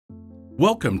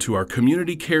Welcome to our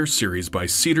Community Care series by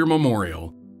Cedar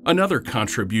Memorial, another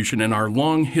contribution in our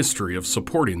long history of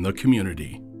supporting the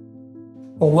community.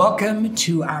 Well, welcome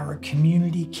to our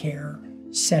Community Care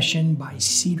session by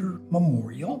Cedar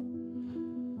Memorial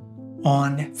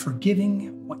on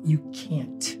forgiving what you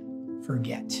can't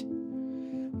forget.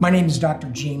 My name is Dr.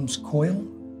 James Coyle,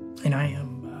 and I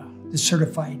am the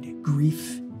certified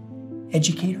grief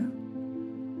educator,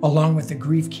 along with the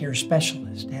grief care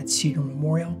specialist at Cedar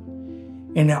Memorial.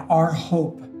 And our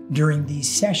hope during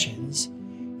these sessions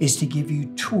is to give you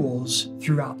tools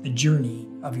throughout the journey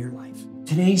of your life.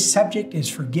 Today's subject is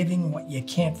forgiving what you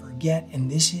can't forget,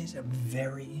 and this is a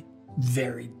very,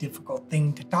 very difficult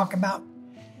thing to talk about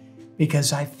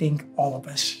because I think all of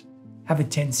us have a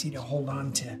tendency to hold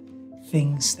on to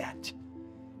things that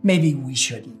maybe we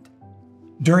shouldn't.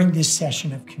 During this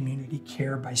session of Community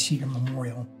Care by Cedar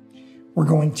Memorial, we're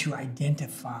going to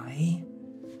identify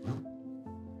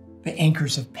the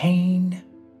anchors of pain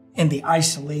and the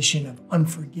isolation of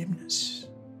unforgiveness.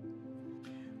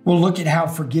 We'll look at how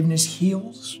forgiveness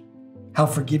heals, how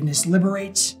forgiveness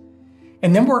liberates,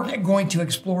 and then we're going to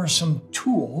explore some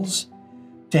tools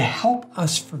to help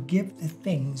us forgive the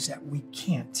things that we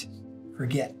can't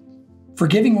forget.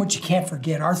 Forgiving what you can't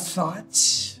forget, our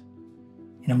thoughts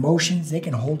and emotions, they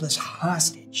can hold us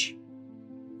hostage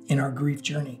in our grief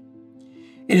journey.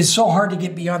 It is so hard to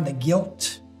get beyond the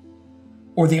guilt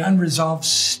or the unresolved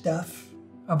stuff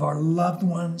of our loved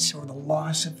ones or the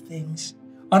loss of things.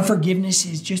 Unforgiveness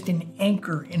is just an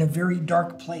anchor in a very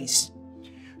dark place.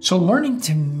 So learning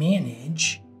to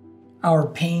manage our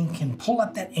pain can pull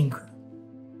up that anchor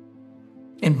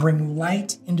and bring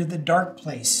light into the dark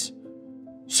place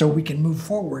so we can move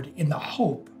forward in the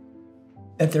hope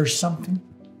that there's something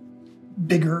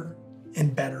bigger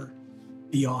and better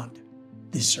beyond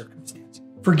this circumstance.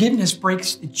 Forgiveness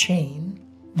breaks the chain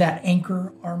that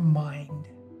anchor our mind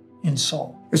and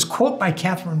soul. There's a quote by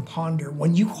Catherine Ponder: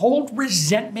 when you hold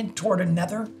resentment toward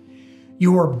another,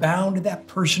 you are bound to that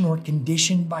person or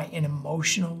condition by an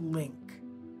emotional link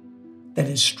that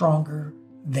is stronger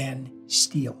than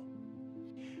steel.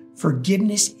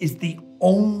 Forgiveness is the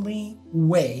only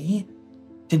way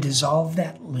to dissolve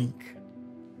that link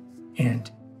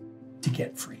and to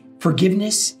get free.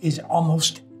 Forgiveness is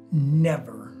almost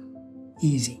never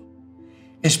easy,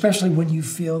 especially when you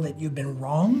feel that you've been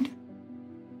wronged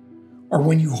or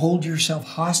when you hold yourself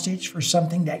hostage for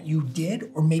something that you did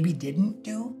or maybe didn't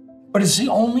do. But it's the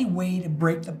only way to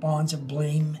break the bonds of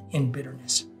blame and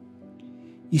bitterness.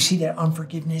 You see, that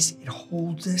unforgiveness, it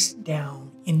holds us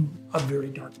down in a very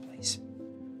dark place.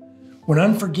 When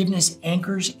unforgiveness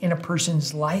anchors in a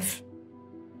person's life,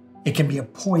 it can be a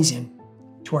poison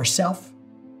to ourselves,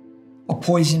 a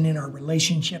poison in our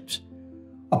relationships,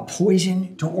 a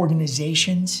poison to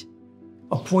organizations,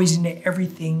 a poison to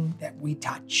everything that we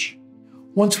touch.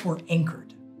 Once we're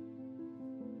anchored,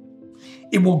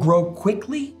 it will grow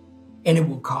quickly and it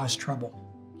will cause trouble.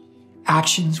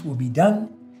 Actions will be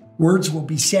done, words will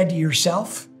be said to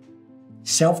yourself,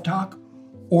 self-talk,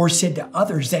 or said to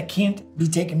others that can't be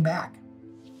taken back.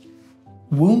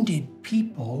 Wounded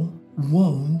people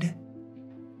wound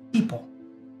people.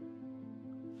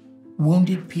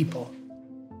 Wounded people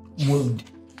wound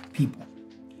people.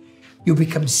 You'll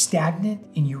become stagnant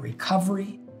in your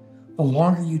recovery the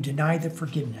longer you deny the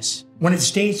forgiveness. When it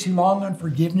stays too long,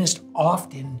 unforgiveness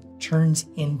often turns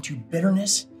into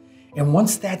bitterness. And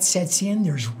once that sets in,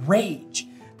 there's rage,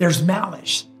 there's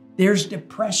malice, there's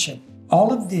depression.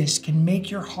 All of this can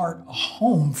make your heart a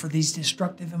home for these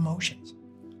destructive emotions.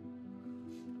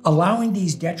 Allowing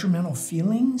these detrimental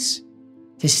feelings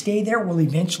to stay there will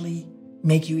eventually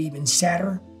make you even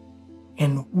sadder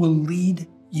and will lead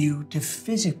you to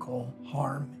physical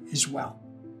harm as well.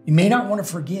 You may not want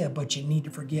to forgive, but you need to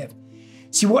forgive.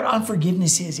 See, what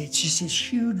unforgiveness is, it's just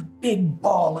this huge, big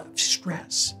ball of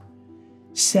stress.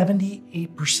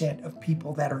 78% of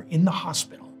people that are in the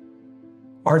hospital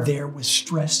are there with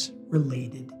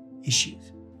stress-related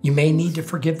issues. You may need to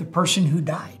forgive the person who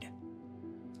died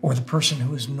or the person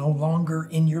who is no longer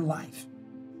in your life.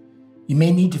 You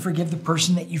may need to forgive the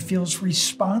person that you feel is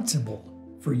responsible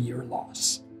for your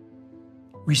loss,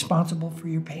 responsible for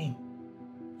your pain.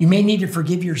 You may need to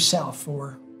forgive yourself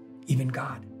or even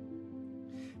God.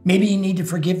 Maybe you need to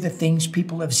forgive the things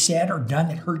people have said or done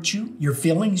that hurt you, your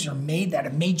feelings are made that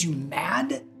have made you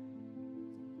mad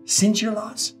since your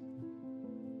loss.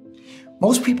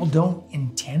 Most people don't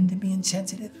intend to be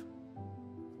insensitive,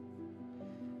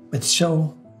 but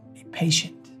so be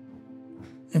patient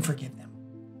and forgive them.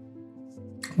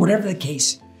 Whatever the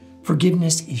case,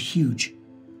 forgiveness is huge.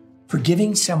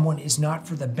 Forgiving someone is not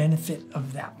for the benefit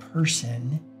of that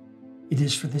person. It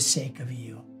is for the sake of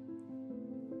you.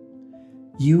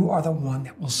 You are the one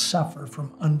that will suffer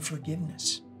from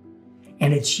unforgiveness.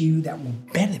 And it's you that will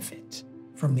benefit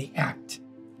from the act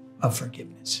of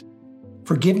forgiveness.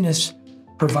 Forgiveness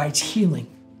provides healing,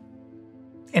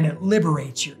 and it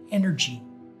liberates your energy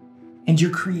and your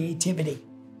creativity.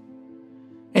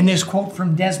 And this quote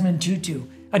from Desmond Tutu,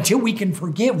 until we can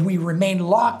forgive, we remain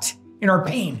locked in our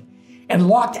pain and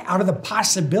locked out of the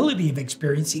possibility of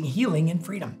experiencing healing and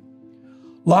freedom,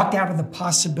 locked out of the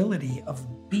possibility of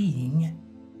being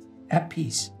at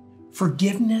peace.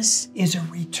 Forgiveness is a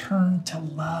return to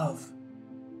love.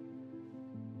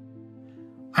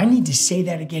 I need to say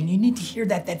that again. You need to hear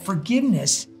that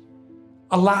forgiveness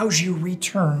allows you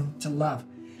return to love.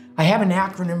 I have an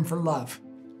acronym for love: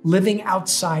 living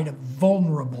outside of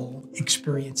vulnerable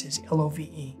experiences,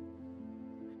 LOVE.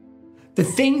 The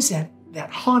things that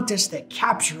haunt us, that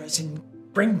capture us and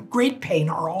bring great pain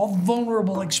are all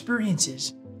vulnerable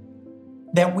experiences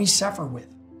that we suffer with.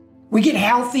 We get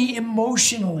healthy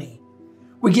emotionally.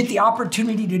 We get the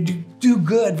opportunity to do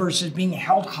good versus being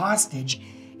held hostage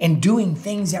and doing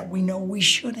things that we know we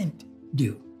shouldn't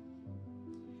do.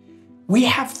 We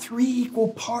have 3 equal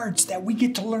parts that we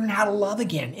get to learn how to love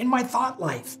again in my thought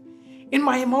life, in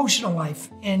my emotional life,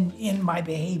 and in my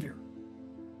behavior.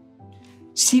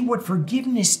 See, what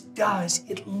forgiveness does,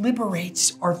 it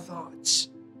liberates our thoughts.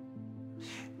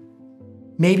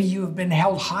 Maybe you have been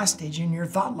held hostage in your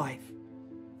thought life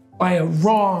by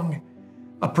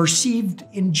a perceived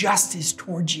injustice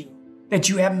towards you, that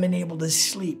you haven't been able to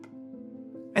sleep.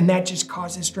 And that just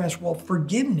causes stress. Well,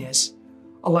 forgiveness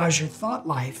allows your thought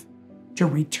life to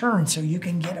return so you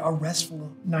can get a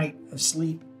restful night of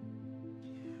sleep.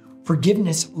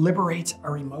 Forgiveness liberates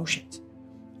our emotions.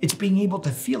 It's being able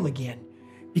to feel again,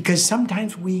 because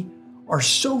sometimes we are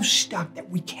so stuck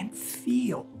that we can't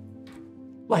feel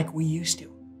like we used to.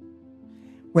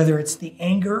 Whether it's the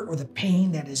anger or the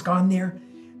pain that has gone there,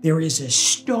 there is a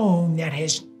stone that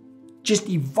has just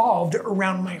evolved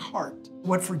around my heart.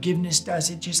 What forgiveness does,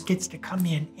 it just gets to come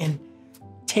in and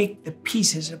take the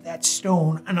pieces of that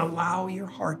stone and allow your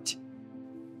heart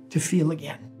to feel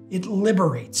again. It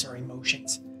liberates our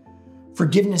emotions.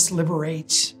 Forgiveness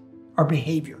liberates our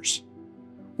behaviors,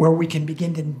 where we can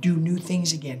begin to do new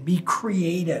things again, be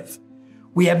creative.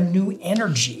 We have new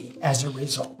energy as a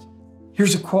result.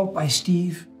 Here's a quote by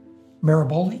Steve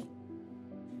Maraboli.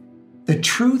 The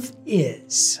truth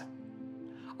is,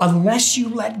 unless you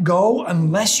let go,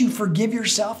 unless you forgive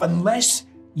yourself, unless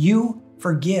you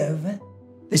forgive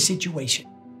the situation,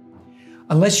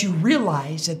 unless you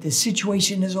realize that the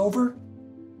situation is over,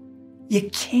 you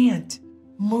can't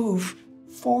move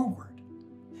forward.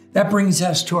 That brings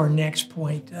us to our next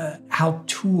point, how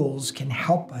tools can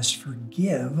help us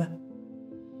forgive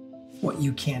what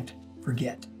you can't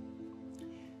forget.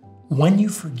 When you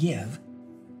forgive,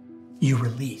 you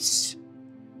release.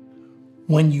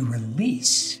 When you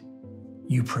release,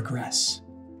 you progress.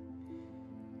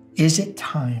 Is it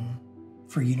time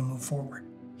for you to move forward?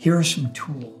 Here are some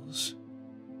tools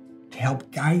to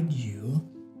help guide you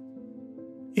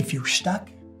if you're stuck,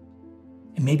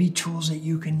 and maybe tools that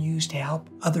you can use to help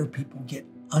other people get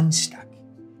unstuck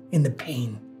in the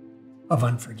pain of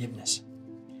unforgiveness.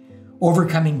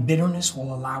 Overcoming bitterness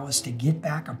will allow us to get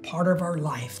back a part of our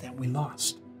life that we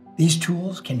lost. These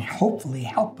tools can hopefully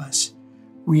help us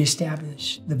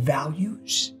reestablish the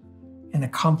values and the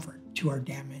comfort to our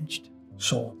damaged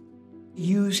soul.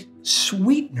 Use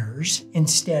sweeteners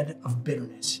instead of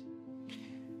bitterness.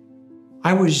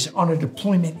 I was on a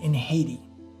deployment in Haiti,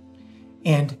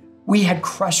 and we had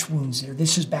crush wounds there.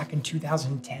 This is back in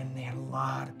 2010. They had a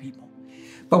lot of people.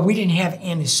 But we didn't have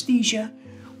anesthesia.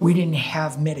 We didn't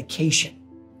have medication.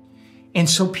 And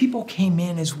so people came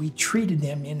in as we treated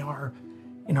them in our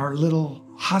little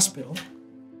hospital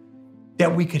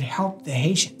that we could help the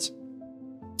Haitians.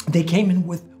 They came in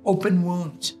with open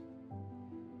wounds,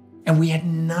 and we had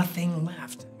nothing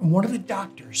left. And one of the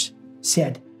doctors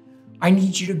said, I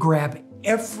need you to grab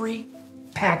every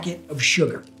packet of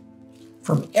sugar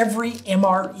from every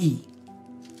MRE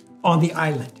on the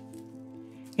island.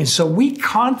 And so we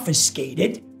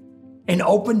confiscated and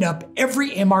opened up every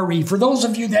MRE. For those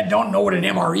of you that don't know what an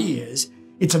MRE is,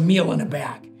 it's a meal in a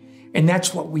bag. And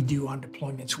that's what we do on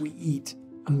deployments. We eat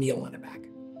a meal in a bag.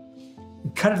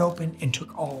 We cut it open and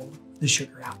took all the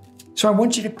sugar out. So I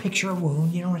want you to picture a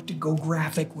wound. You don't have to go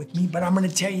graphic with me, but I'm going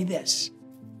to tell you this.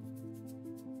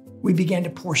 We began to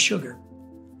pour sugar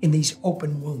in these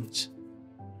open wounds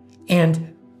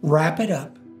and wrap it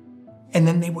up. And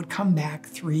then they would come back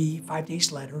 3-5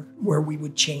 days later where we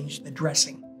would change the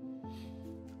dressing.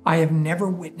 I have never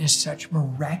witnessed such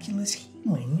miraculous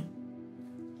healing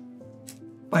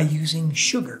by using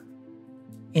sugar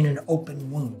in an open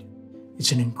wound.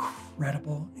 It's an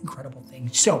incredible, incredible thing.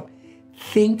 So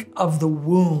think of the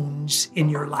wounds in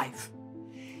your life.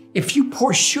 If you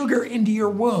pour sugar into your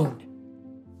wound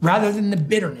rather than the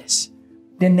bitterness,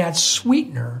 then that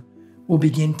sweetener will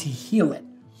begin to heal it.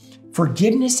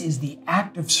 Forgiveness is the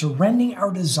act of surrendering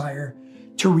our desire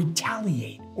to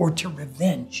retaliate or to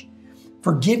revenge.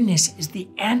 Forgiveness is the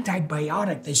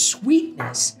antibiotic, the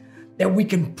sweetness that we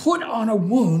can put on a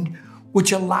wound,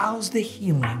 which allows the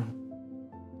healing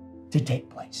to take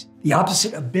place. The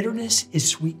opposite of bitterness is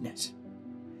sweetness.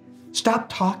 Stop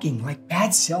talking like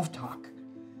bad self-talk.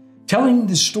 Telling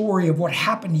the story of what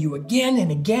happened to you again and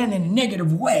again in a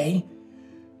negative way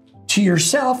to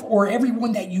yourself or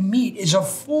everyone that you meet is a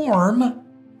form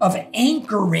of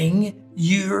anchoring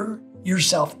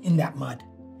yourself in that mud.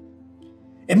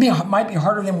 It might be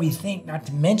harder than we think not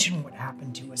to mention what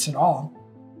happened to us at all,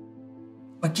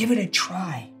 but give it a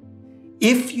try.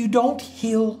 If you don't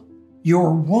heal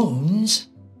your wounds,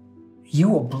 you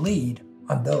will bleed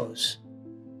on those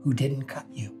who didn't cut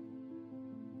you.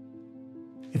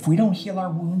 If we don't heal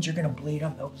our wounds, you're going to bleed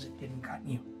on those that didn't cut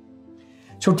you.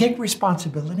 So take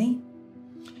responsibility.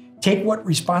 Take what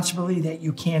responsibility that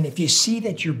you can. If you see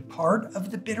that you're part of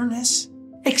the bitterness,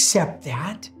 accept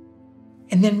that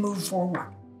and then move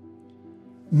forward.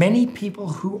 Many people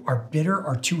who are bitter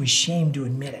are too ashamed to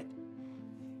admit it.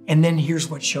 And then here's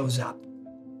what shows up.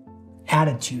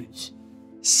 Attitudes,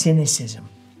 cynicism,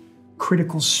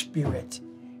 critical spirit.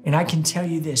 And I can tell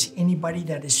you this, anybody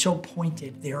that is so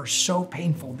pointed, they are so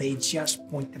painful, they just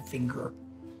point the finger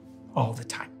all the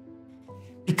time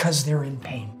because they're in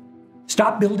pain.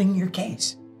 Stop building your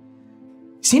case.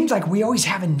 Seems like we always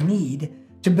have a need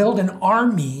to build an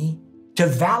army to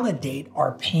validate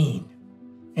our pain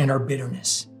and our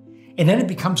bitterness. And then it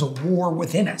becomes a war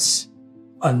within us.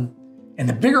 And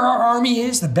the bigger our army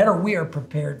is, the better we are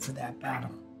prepared for that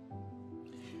battle.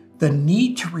 The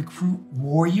need to recruit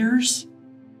warriors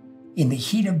in the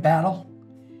heat of battle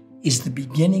is the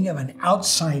beginning of an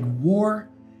outside war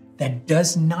that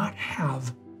does not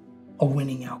have a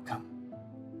winning outcome.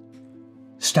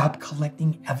 Stop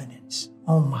collecting evidence.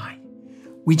 Oh my,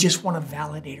 we just want to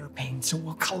validate our pain, so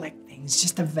we'll collect things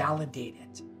just to validate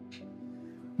it.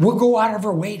 We'll go out of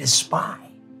our way to spy.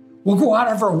 We'll go out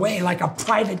of our way like a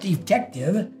private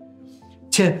detective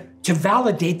to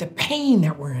validate the pain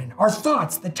that we're in, our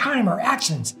thoughts, the time, our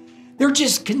actions. They're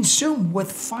just consumed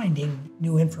with finding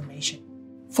new information.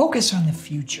 Focus on the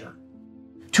future.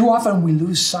 Too often we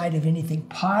lose sight of anything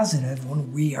positive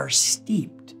when we are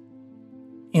steeped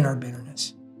in our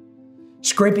bitterness.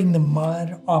 Scraping the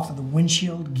mud off of the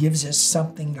windshield gives us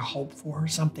something to hope for,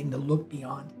 something to look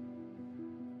beyond.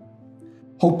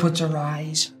 Hope puts our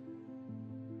eyes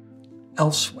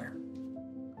elsewhere.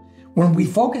 When we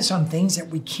focus on things that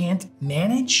we can't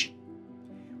manage,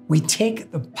 we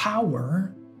take the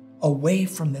power away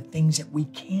from the things that we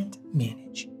can't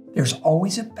manage. There's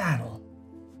always a battle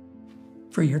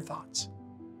for your thoughts.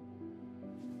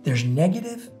 There's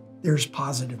negative, there's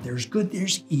positive, there's good,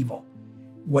 there's evil.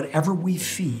 Whatever we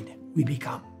feed, we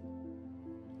become.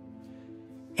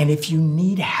 And if you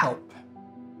need help,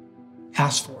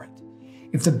 ask for it.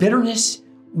 If the bitterness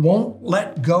won't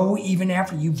let go even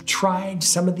after you've tried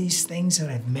some of these things that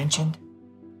I've mentioned,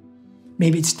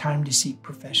 maybe it's time to seek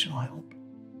professional help.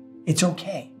 It's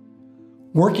okay.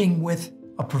 Working with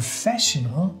a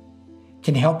professional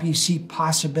can help you see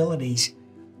possibilities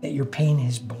that your pain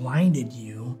has blinded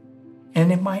you,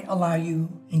 and it might allow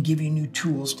you and give you new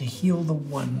tools to heal the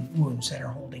wounds that are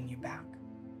holding you back.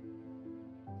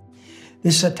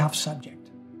 This is a tough subject,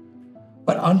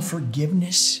 but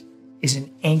unforgiveness is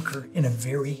an anchor in a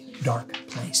very dark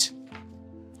place.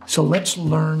 So let's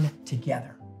learn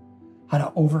together how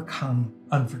to overcome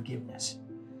unforgiveness.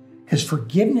 Because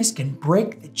forgiveness can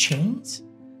break the chains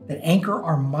that anchor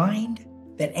our mind,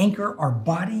 that anchor our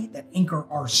body, that anchor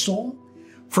our soul.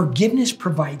 Forgiveness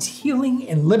provides healing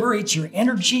and liberates your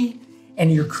energy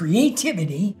and your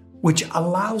creativity, which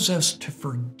allows us to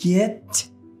forget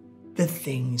the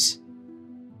things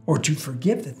or to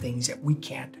forgive the things that we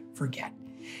can't forget.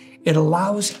 It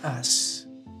allows us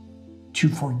to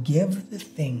forgive the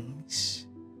things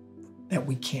that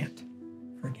we can't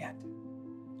forget.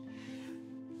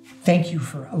 Thank you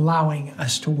for allowing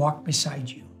us to walk beside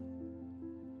you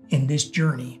in this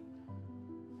journey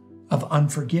of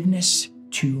unforgiveness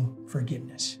to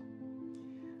forgiveness.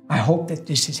 I hope that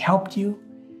this has helped you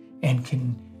and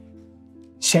can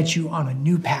set you on a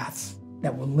new path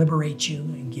that will liberate you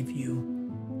and give you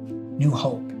new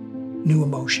hope, new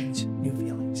emotions, new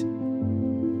feelings.